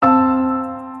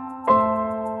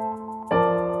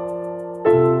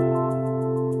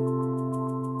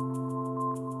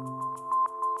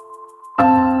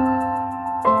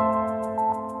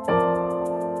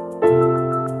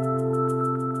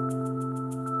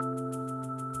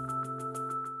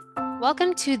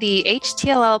Welcome to the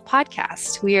HTLL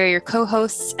podcast. We are your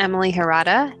co-hosts, Emily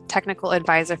Hirata, Technical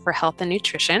Advisor for Health and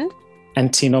Nutrition.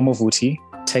 And Tino Movuti,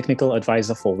 Technical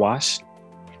Advisor for WASH.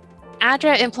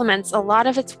 ADRA implements a lot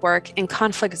of its work in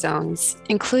conflict zones,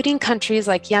 including countries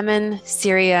like Yemen,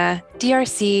 Syria,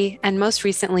 DRC, and most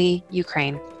recently,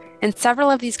 Ukraine. In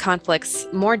several of these conflicts,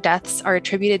 more deaths are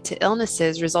attributed to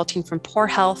illnesses resulting from poor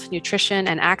health, nutrition,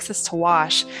 and access to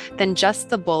WASH than just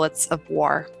the bullets of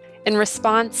war. In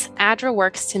response, ADRA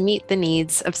works to meet the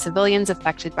needs of civilians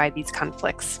affected by these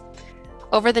conflicts.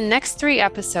 Over the next 3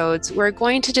 episodes, we're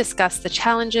going to discuss the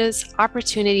challenges,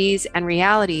 opportunities, and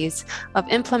realities of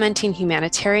implementing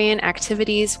humanitarian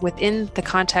activities within the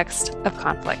context of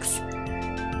conflicts.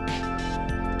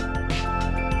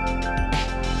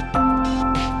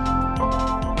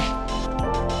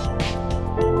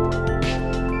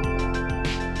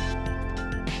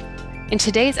 In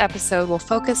today's episode, we'll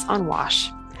focus on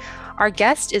WASH. Our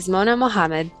guest is Mona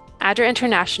Mohammed, ADRA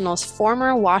International's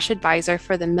former WASH advisor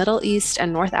for the Middle East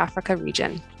and North Africa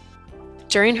region.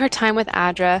 During her time with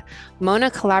ADRA, Mona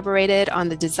collaborated on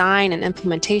the design and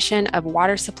implementation of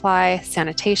water supply,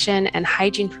 sanitation, and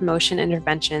hygiene promotion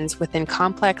interventions within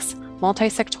complex,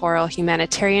 multi-sectoral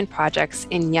humanitarian projects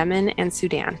in Yemen and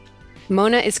Sudan.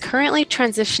 Mona is currently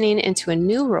transitioning into a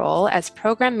new role as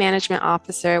Program Management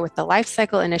Officer with the Life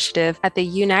Cycle Initiative at the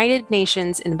United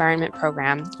Nations Environment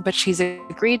Program, but she's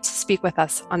agreed to speak with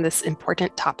us on this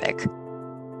important topic.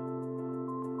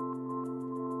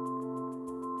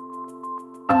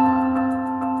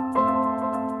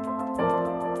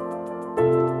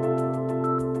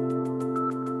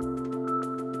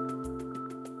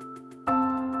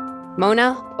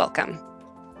 Mona, welcome.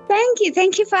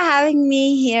 Thank you for having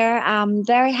me here. I'm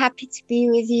very happy to be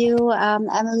with you,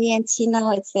 Emily and Tino.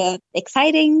 It's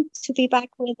exciting to be back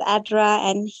with ADRA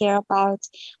and hear about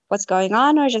what's going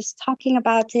on or just talking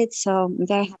about it. So I'm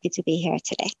very happy to be here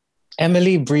today.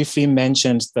 Emily briefly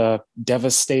mentioned the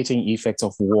devastating effects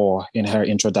of war in her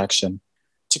introduction.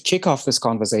 To kick off this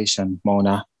conversation,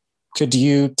 Mona, could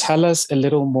you tell us a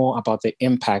little more about the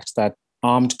impact that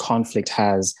armed conflict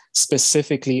has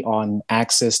specifically on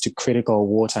access to critical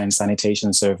water and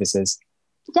sanitation services?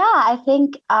 Yeah, I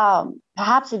think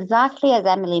perhaps exactly as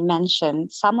Emily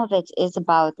mentioned, some of it is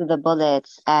about the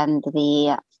bullets and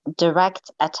the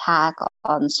direct attack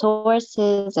on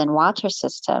sources and water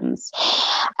systems,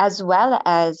 as well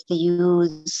as the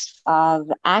use of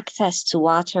access to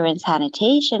water and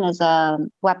sanitation as a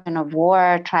weapon of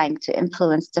war, trying to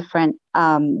influence different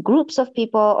groups of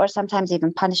people, or sometimes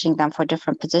even punishing them for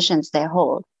different positions they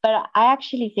hold. But I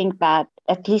actually think that,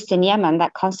 at least in Yemen,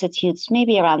 that constitutes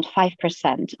maybe around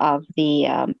 5% of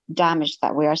the damage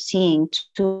that we are seeing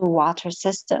to water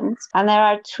systems. And there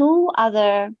are 2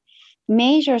 other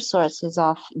major sources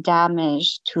of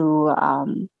damage to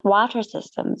water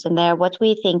systems, and they're what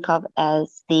we think of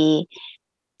as the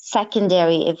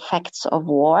secondary effects of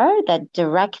war that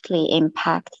directly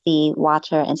impact the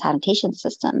water and sanitation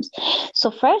systems.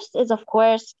 So first is, of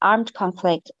course, armed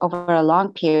conflict over a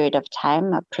long period of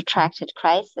time, a protracted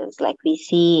crisis like we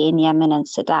see in Yemen and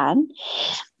Sudan.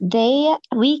 They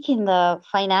weaken the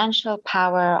financial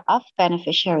power of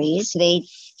beneficiaries. They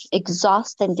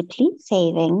exhaust and deplete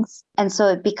savings. And so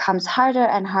it becomes harder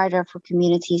and harder for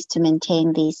communities to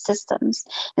maintain these systems.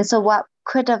 And so what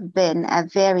could have been a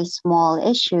very small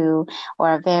issue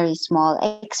or a very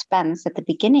small expense at the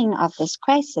beginning of this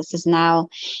crisis is now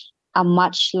a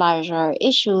much larger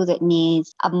issue that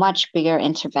needs a much bigger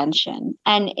intervention.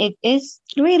 And it is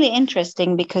really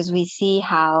interesting because we see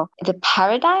how the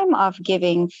paradigm of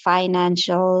giving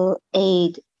financial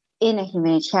aid in a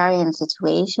humanitarian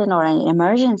situation or an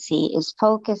emergency is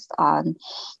focused on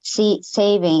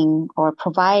saving or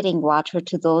providing water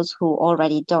to those who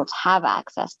already don't have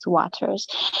access to waters.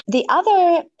 The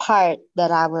other part that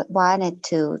I wanted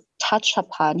to touch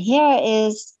upon here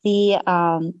is the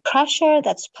pressure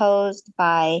that's posed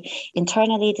by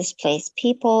internally displaced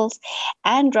peoples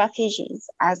and refugees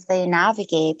as they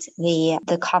navigate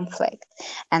the conflict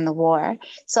and the war.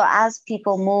 So as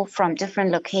people move from different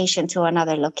location to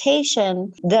another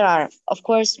location, there are, of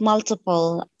course,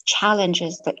 multiple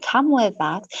challenges that come with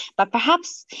that. But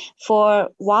perhaps for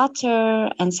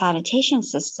water and sanitation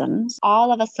systems,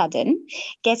 all of a sudden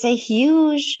gets a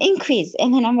huge increase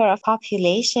in the number of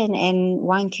population in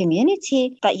one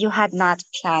community that you had not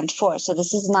planned for. So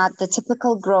this is not the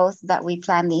typical growth that we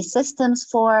plan these systems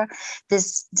for.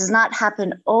 This does not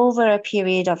happen over a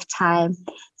period of time.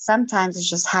 Sometimes it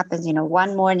just happens,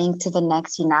 one morning to the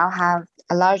next. You now have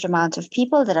a large amount of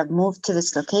people that have moved to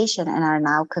this location and are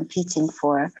now competing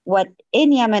for what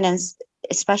in Yemen and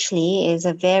especially is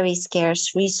a very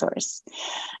scarce resource.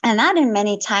 And that in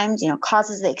many times,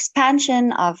 causes the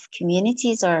expansion of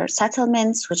communities or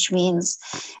settlements, which means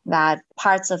that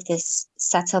parts of this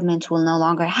settlement will no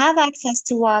longer have access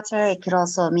to water. It could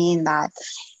also mean that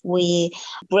we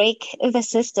break the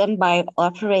system by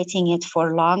operating it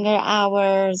for longer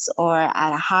hours or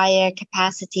at a higher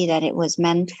capacity than it was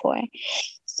meant for.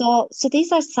 So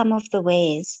these are some of the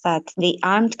ways that the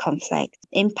armed conflict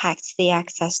impacts the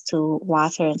access to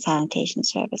water and sanitation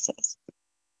services.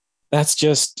 That's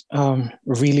just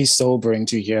really sobering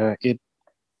to hear. It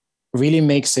really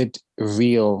makes it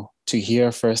real to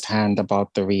hear firsthand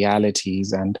about the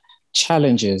realities and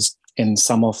challenges in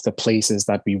some of the places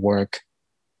that we work.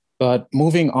 But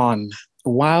moving on,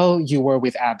 while you were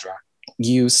with ADRA,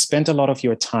 you spent a lot of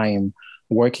your time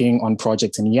working on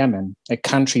projects in Yemen, a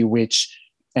country which,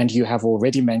 and you have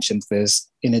already mentioned this,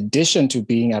 in addition to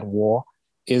being at war,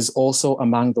 is also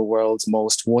among the world's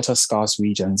most water-scarce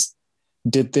regions.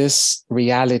 Did this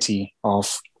reality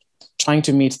of trying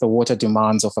to meet the water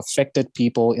demands of affected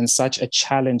people in such a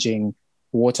challenging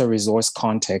water resource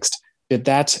context, did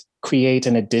that create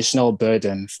an additional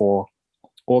burden for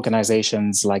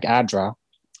organizations like ADRA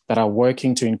that are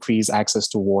working to increase access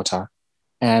to water?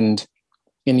 And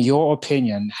in your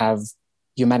opinion, have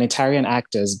humanitarian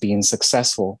actors been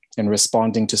successful in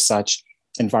responding to such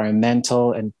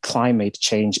environmental and climate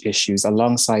change issues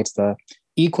alongside the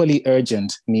equally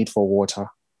urgent need for water?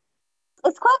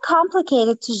 It's quite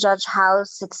complicated to judge how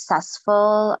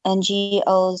successful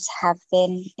NGOs have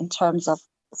been in terms of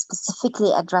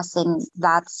specifically addressing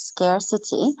that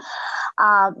scarcity.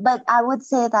 But I would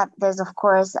say that there's, of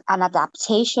course, an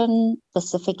adaptation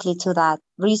specifically to that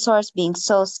resource being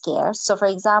so scarce. So, for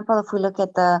example, if we look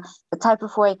at the type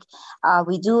of work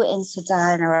we do in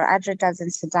Sudan, or ADRA does in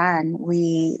Sudan,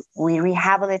 we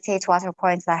rehabilitate water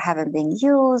points that haven't been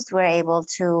used. We're able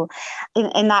to,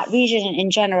 in that region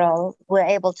in general, we're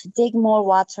able to dig more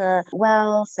water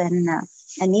wells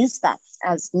and use that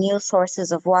as new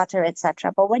sources of water,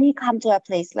 etc. But when you come to a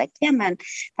place like Yemen,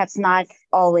 that's not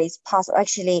always possible.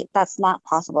 Actually, that's not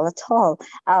possible at all.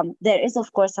 There is,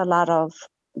 of course, a lot of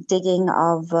digging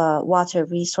of water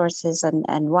resources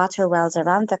and water wells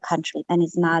around the country, and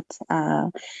it's not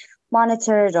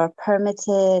monitored or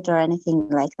permitted or anything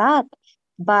like that.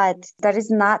 But that is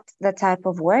not the type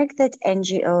of work that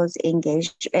NGOs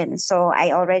engage in. So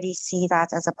I already see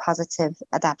that as a positive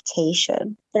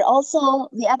adaptation. But also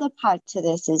the other part to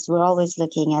this is we're always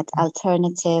looking at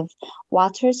alternative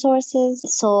water sources.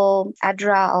 So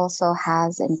ADRA also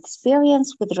has an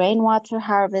experience with rainwater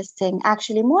harvesting,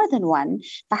 actually more than one,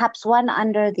 perhaps one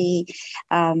under the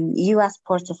US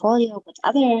portfolio, but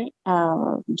other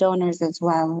donors as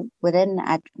well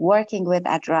working with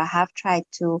ADRA have tried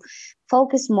to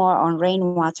focus more on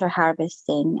rainwater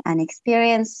harvesting and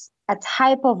experience a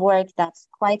type of work that's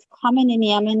quite common in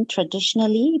Yemen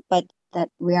traditionally, but that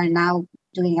we are now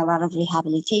doing a lot of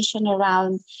rehabilitation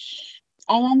around.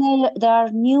 And then there are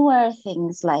newer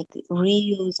things like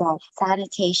reuse of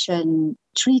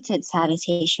treated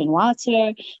sanitation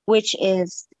water, which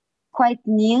is quite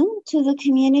new to the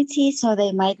community, so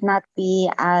they might not be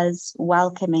as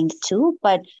welcoming too.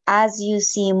 But as you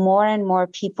see more and more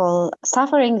people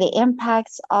suffering the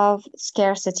impacts of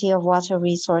scarcity of water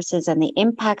resources and the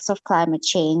impacts of climate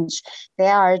change, they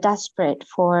are desperate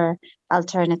for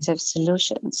alternative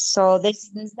solutions. So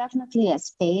there's definitely a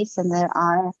space, and there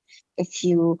are a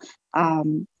few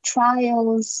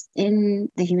trials in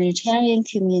the humanitarian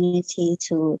community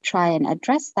to try and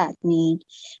address that need,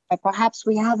 but perhaps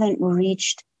we haven't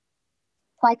reached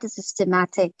quite a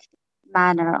systematic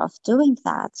manner of doing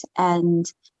that. And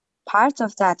part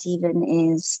of that even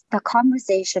is the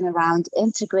conversation around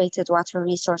integrated water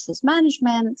resources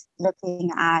management,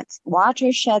 looking at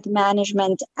watershed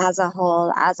management as a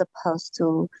whole, as opposed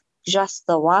to just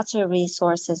the water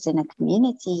resources in a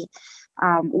community.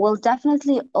 Will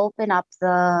definitely open up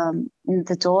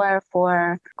the door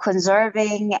for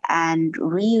conserving and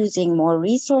reusing more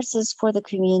resources for the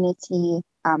community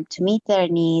to meet their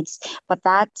needs. But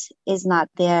that is not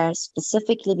there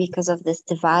specifically because of this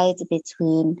divide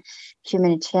between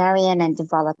humanitarian and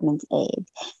development aid.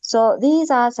 So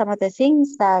these are some of the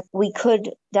things that we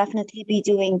could definitely be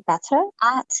doing better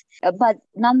at. But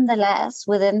nonetheless,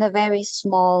 within the very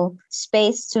small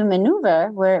space to maneuver,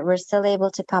 we're still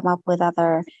able to come up with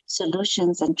other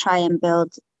solutions and try and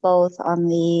build both on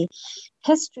the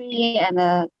history and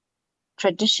the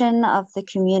tradition of the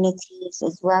communities,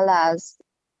 as well as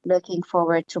looking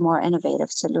forward to more innovative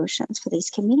solutions for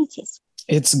these communities.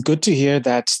 It's good to hear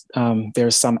that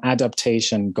there's some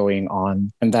adaptation going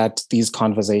on and that these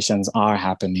conversations are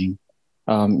happening.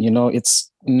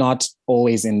 It's not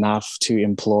always enough to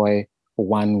employ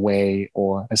one way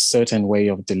or a certain way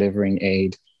of delivering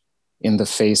aid in the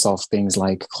face of things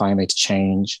like climate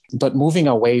change. But moving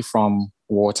away from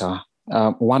water,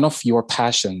 one of your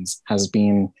passions has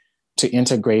been to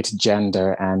integrate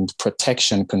gender and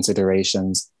protection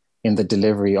considerations in the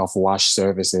delivery of WASH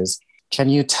services. Can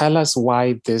you tell us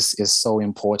why this is so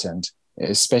important,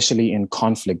 especially in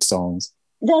conflict zones?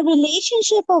 The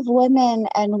relationship of women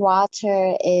and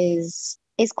water is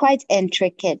quite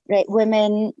intricate, right?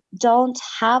 Women don't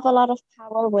have a lot of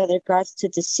power with regards to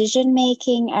decision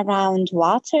making around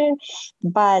water,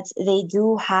 but they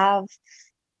do have,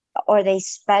 or they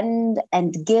spend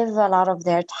and give a lot of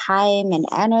their time and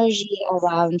energy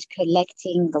around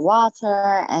collecting the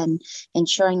water and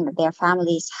ensuring that their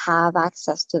families have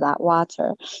access to that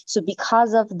water. So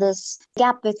because of this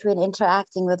gap between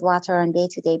interacting with water on a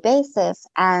day-to-day basis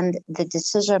and the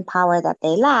decision power that they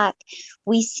lack,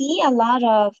 we see a lot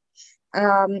of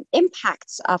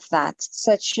impacts of that,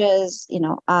 such as,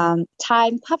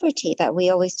 time poverty that we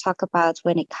always talk about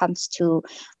when it comes to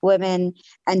women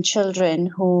and children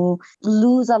who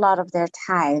lose a lot of their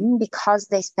time because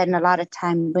they spend a lot of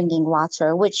time bringing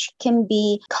water, which can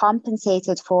be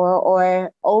compensated for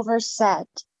or overset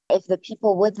if the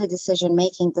people with the decision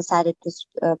making decided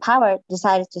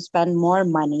to spend more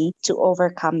money to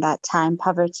overcome that time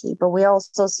poverty. But we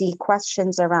also see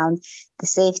questions around the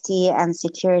safety and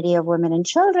security of women and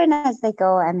children as they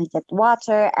go and they get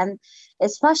water, and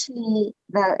especially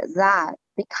that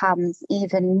becomes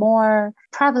even more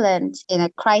prevalent in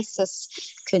a crisis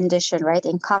condition, right,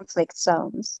 in conflict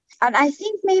zones. And I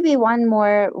think maybe one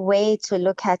more way to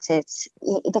look at it,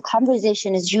 the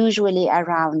conversation is usually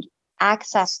around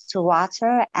access to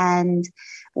water and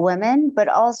women, but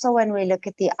also when we look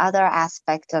at the other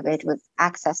aspect of it with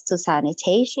access to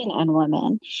sanitation and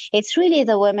women, it's really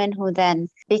the women who then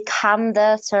become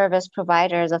the service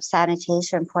providers of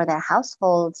sanitation for their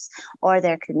households or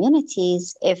their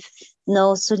communities if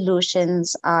no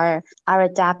solutions are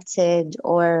adapted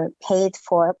or paid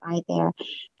for by their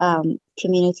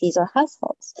communities or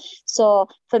households. So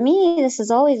for me, this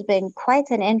has always been quite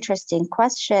an interesting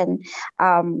question.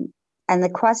 And the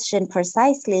question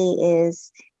precisely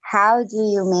is, how do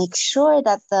you make sure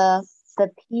that the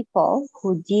people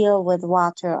who deal with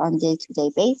water on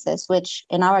day-to-day basis, which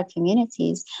in our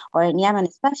communities or in Yemen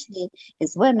especially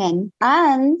is women,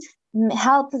 and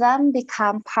help them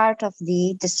become part of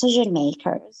the decision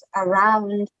makers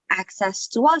around access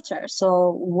to water.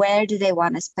 So where do they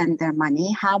want to spend their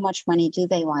money? How much money do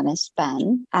they want to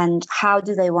spend? And how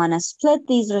do they want to split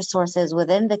these resources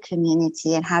within the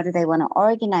community? And how do they want to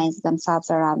organize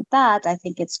themselves around that? I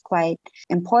think it's quite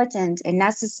important and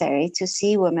necessary to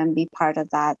see women be part of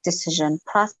that decision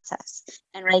process.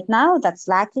 And right now that's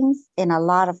lacking in a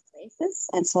lot of places.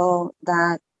 And so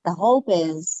that the hope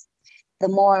is the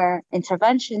more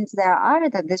interventions there are,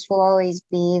 that this will always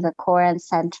be the core and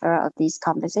center of these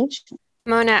conversations.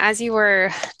 Mona, as you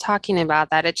were talking about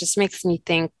that, it just makes me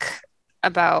think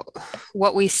about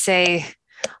what we say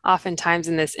oftentimes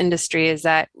in this industry is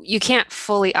that you can't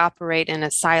fully operate in a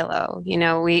silo.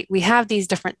 We have these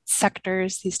different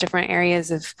sectors, these different areas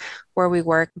of where we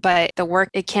work, but the work,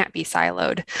 it can't be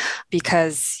siloed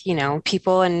because,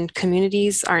 people and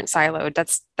communities aren't siloed.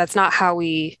 That's not how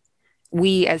we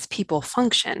as people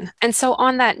function. And so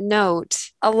on that note,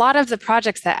 a lot of the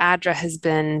projects that ADRA has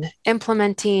been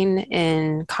implementing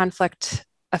in conflict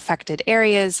affected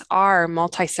areas are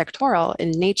multi-sectoral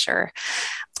in nature.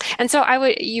 And so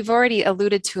you've already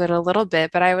alluded to it a little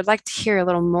bit, but I would like to hear a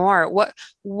little more.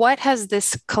 What has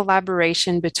this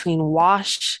collaboration between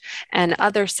WASH and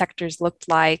other sectors looked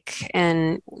like?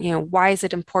 And, why is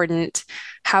it important?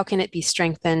 How can it be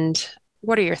strengthened?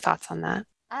 What are your thoughts on that?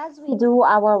 As we do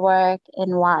our work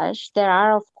in WASH, there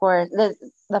are, of course,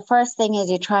 the first thing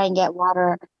is you try and get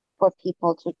water for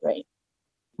people to drink.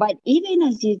 But even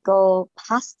as you go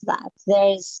past that,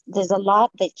 there's a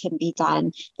lot that can be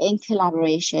done in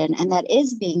collaboration, and that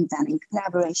is being done in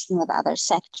collaboration with other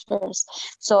sectors.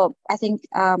 So I think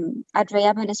ADRA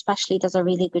Yemen especially does a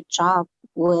really good job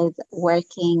with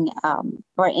working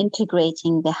or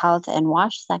integrating the health and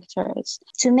WASH sectors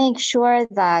to make sure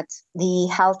that the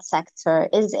health sector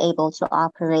is able to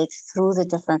operate through the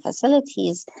different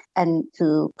facilities and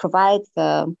to provide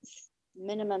the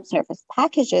minimum service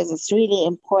packages. It's really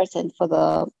important for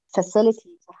the facility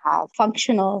to have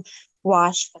functional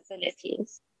WASH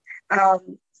facilities.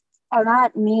 And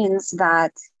that means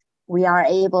that we are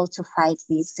able to fight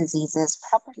these diseases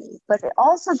properly. but it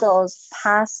also goes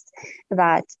past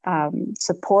that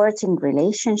supporting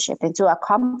relationship into a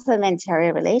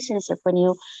complementary relationship when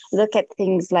you look at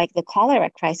things like the cholera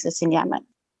crisis in Yemen.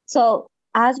 So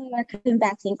as we were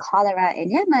combating cholera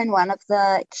in Yemen, one of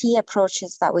the key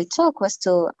approaches that we took was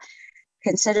to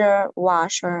consider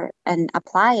WASH and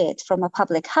apply it from a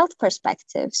public health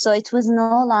perspective. So it was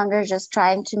no longer just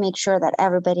trying to make sure that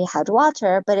everybody had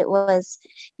water, but it was,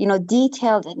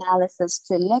 detailed analysis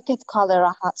to look at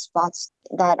cholera hotspots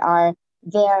that are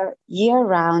there year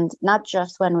round, not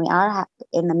just when we are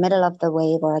in the middle of the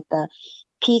wave or at the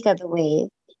peak of the wave.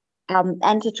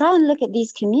 And to try and look at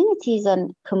these communities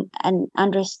and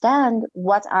understand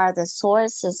what are the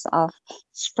sources of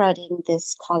spreading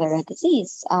this cholera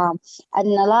disease. And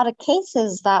in a lot of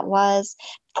cases, that was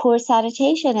poor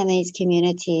sanitation in these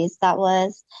communities. That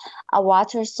was a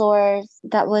water source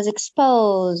that was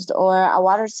exposed, or a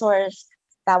water source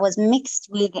that was mixed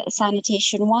with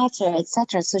sanitation water,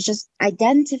 etc. So just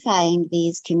identifying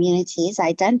these communities,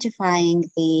 identifying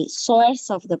the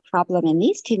source of the problem in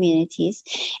these communities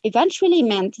eventually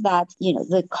meant that,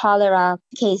 the cholera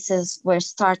cases were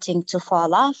starting to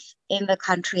fall off in the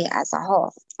country as a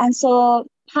whole. And so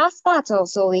past that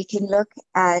also, we can look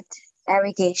at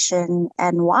irrigation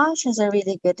and WASH is a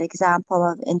really good example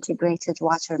of integrated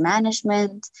water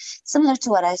management, similar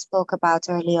to what I spoke about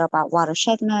earlier about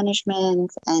watershed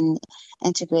management and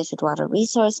integrated water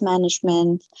resource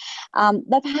management.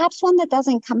 But perhaps one that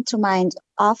doesn't come to mind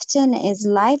often is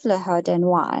livelihood and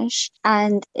WASH.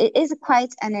 And it is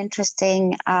quite an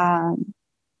interesting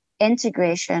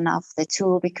integration of the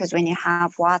two, because when you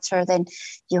have water, then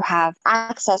you have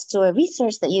access to a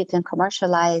resource that you can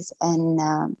commercialize and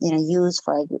use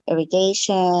for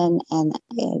irrigation and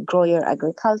grow your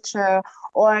agriculture,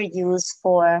 or use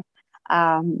for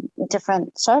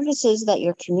different services that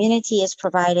your community is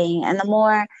providing. And the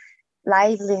more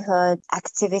livelihood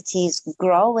activities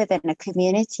grow within a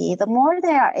community, the more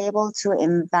they are able to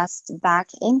invest back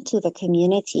into the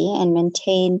community and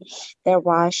maintain their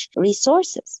WASH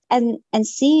resources. And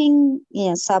seeing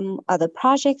some of the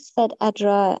projects that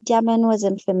ADRA Yemen was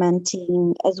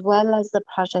implementing, as well as the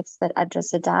projects that ADRA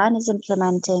Sudan is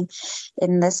implementing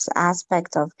in this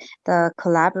aspect of the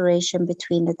collaboration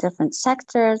between the different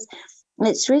sectors,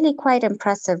 it's really quite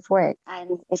impressive work,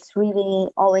 and it's really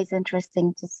always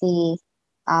interesting to see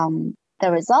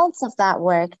the results of that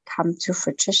work come to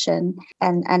fruition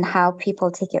and how people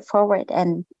take it forward.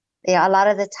 And a lot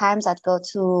of the times I'd go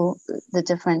to the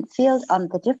different field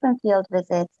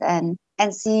visits and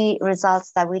see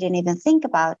results that we didn't even think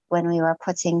about when we were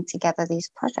putting together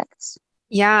these projects.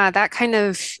 Yeah, that kind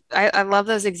of, I love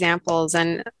those examples.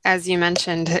 And as you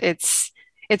mentioned, it's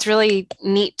really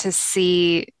neat to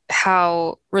see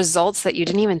how results that you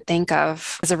didn't even think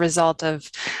of as a result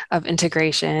of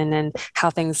integration and how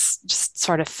things just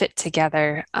sort of fit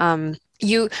together.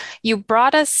 You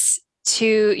brought us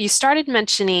to, you started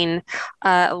mentioning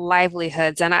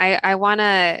livelihoods, and I want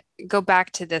to go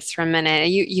back to this for a minute.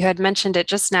 You had mentioned it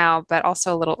just now, but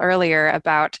also a little earlier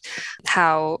about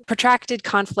how protracted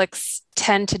conflicts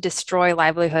tend to destroy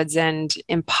livelihoods and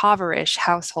impoverish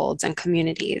households and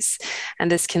communities.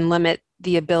 And this can limit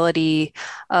the ability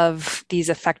of these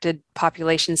affected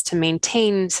populations to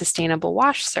maintain sustainable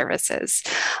WASH services.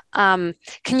 Can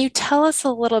you tell us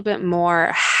a little bit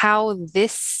more how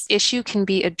this issue can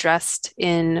be addressed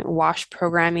in WASH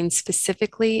programming,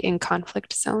 specifically in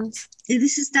conflict zones?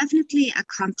 This is definitely a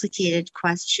complicated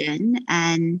question,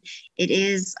 and it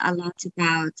is a lot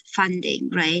about funding,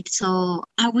 right? So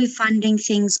are we funding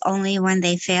things only when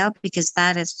they fail? Because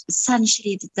that is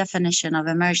essentially the definition of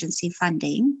emergency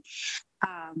funding.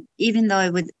 Even though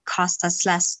it would cost us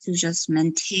less to just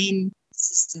maintain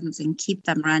systems and keep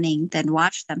them running than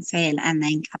watch them fail and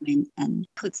then come in and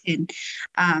put in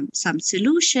some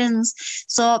solutions.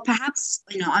 So perhaps,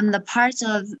 on the part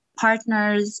of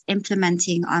partners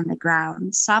implementing on the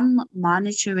ground, some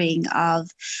monitoring of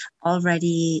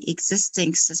already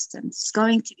existing systems is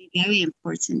going to be very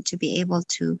important to be able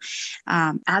to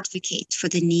advocate for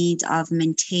the need of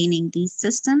maintaining these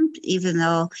systems, even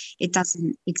though it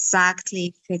doesn't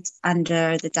exactly fit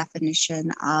under the definition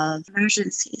of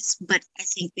emergencies. But I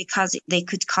think because they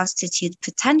could constitute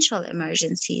potential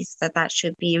emergencies, that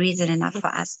should be reason enough for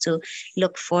us to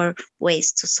look for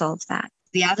ways to solve that.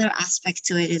 The other aspect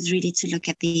to it is really to look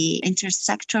at the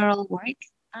intersectoral work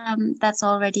that's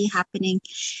already happening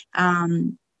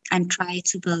and try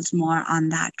to build more on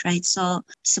that, right? So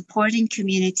supporting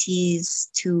communities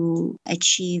to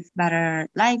achieve better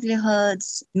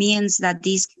livelihoods means that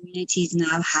these communities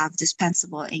now have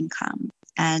dispensable income.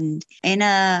 And in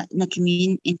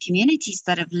communities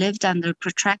that have lived under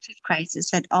protracted crisis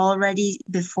that already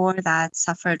before that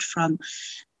suffered from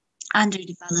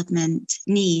underdevelopment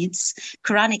needs,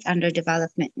 chronic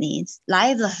underdevelopment needs,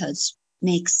 livelihoods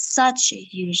make such a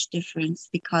huge difference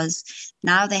because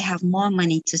now they have more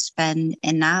money to spend,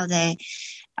 and now they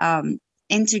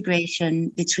integration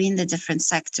between the different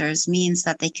sectors means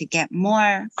that they could get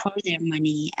more for their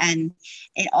money. And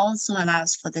it also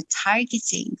allows for the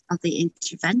targeting of the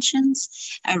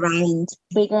interventions around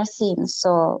bigger themes.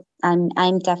 So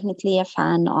I'm definitely a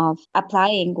fan of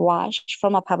applying WASH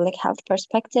from a public health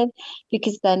perspective,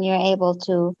 because then you're able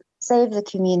to save the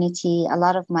community a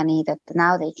lot of money that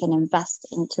now they can invest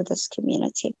into this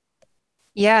community.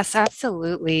 Yes,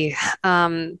 absolutely.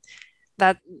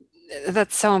 That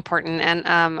That's so important. And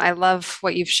I love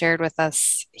what you've shared with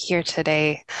us here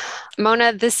today.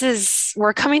 Mona,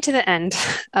 we're coming to the end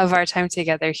of our time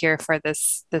together here for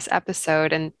this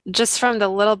episode. And just from the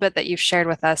little bit that you've shared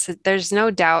with us, there's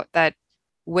no doubt that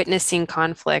witnessing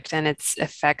conflict and its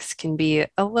effects can be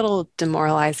a little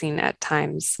demoralizing at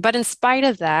times. But in spite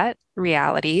of that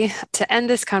reality, to end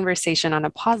this conversation on a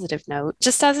positive note,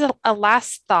 just as a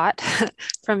last thought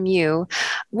from you,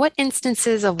 what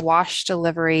instances of WASH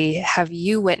delivery have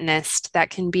you witnessed that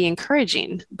can be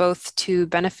encouraging, both to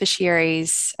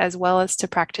beneficiaries as well as to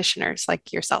practitioners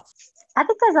like yourself? I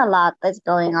think there's a lot that's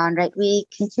going on, right? We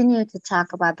continue to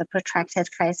talk about the protracted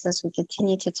crisis. We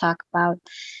continue to talk about,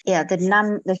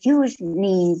 the huge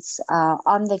needs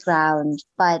on the ground.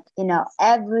 But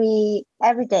every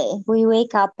day we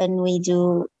wake up and we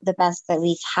do the best that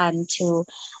we can to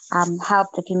help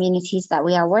the communities that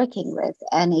we are working with.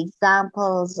 And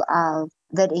examples of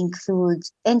that include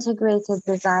integrated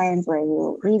designs where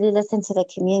you really listen to the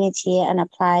community and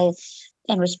apply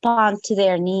and respond to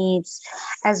their needs,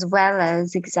 as well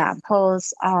as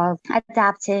examples of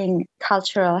adapting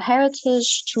cultural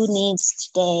heritage to needs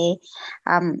today,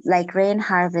 like rain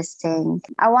harvesting,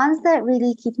 are ones that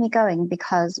really keep me going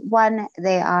because, one,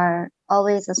 they are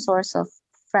always a source of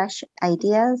fresh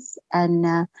ideas,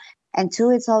 and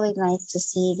two, it's always nice to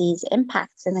see these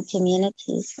impacts in the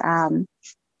communities.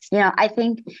 I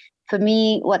think for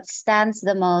me, what stands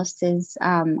the most is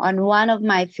on one of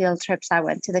my field trips, I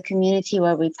went to the community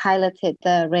where we piloted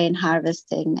the rain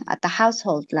harvesting at the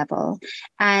household level.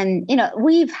 And,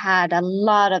 we've had a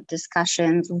lot of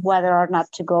discussions whether or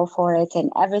not to go for it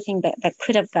and everything that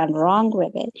could have gone wrong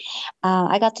with it.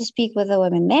 I got to speak with the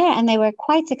women there, and they were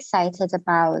quite excited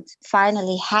about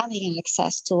finally having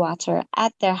access to water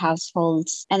at their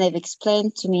households. And they've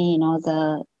explained to me,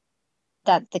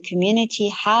 that the community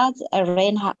had a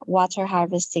rainwater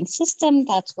harvesting system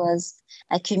that was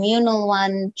a communal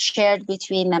one shared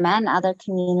between them and other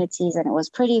communities, and it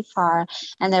was pretty far,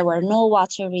 and there were no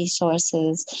water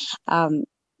resources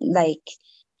like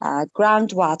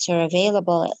groundwater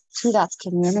available to that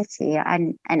community.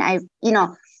 And I'm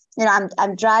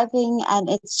driving, and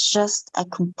it's just a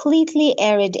completely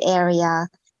arid area.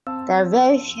 There are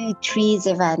very few trees,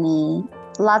 if any,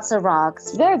 lots of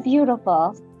rocks, very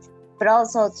beautiful. But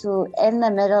also to, in the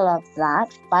middle of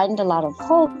that, find a lot of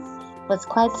hope was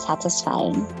quite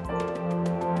satisfying.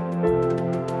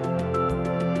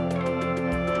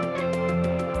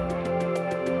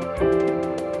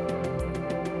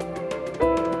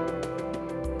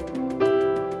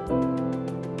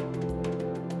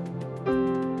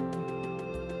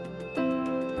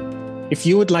 If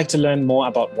you would like to learn more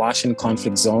about WASH in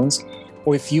conflict zones,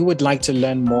 or if you would like to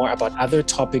learn more about other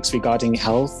topics regarding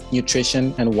health,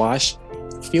 nutrition, and WASH,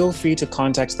 feel free to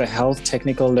contact the Health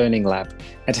Technical Learning Lab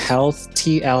at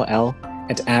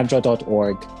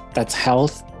healthtll@adra.org. That's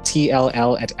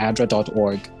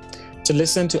healthtll@adra.org. To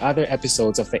listen to other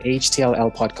episodes of the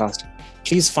HTLL podcast,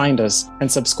 please find us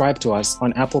and subscribe to us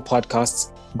on Apple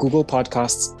Podcasts, Google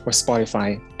Podcasts, or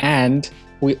Spotify. And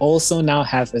we also now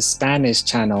have a Spanish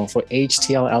channel for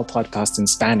HTLL podcasts in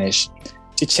Spanish.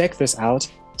 To check this out,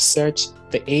 search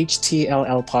the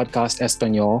HTLL Podcast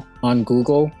Español on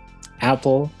Google,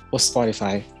 Apple, or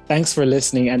Spotify. Thanks for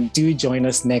listening, and do join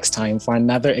us next time for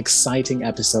another exciting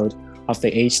episode of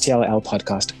the HTLL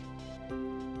Podcast.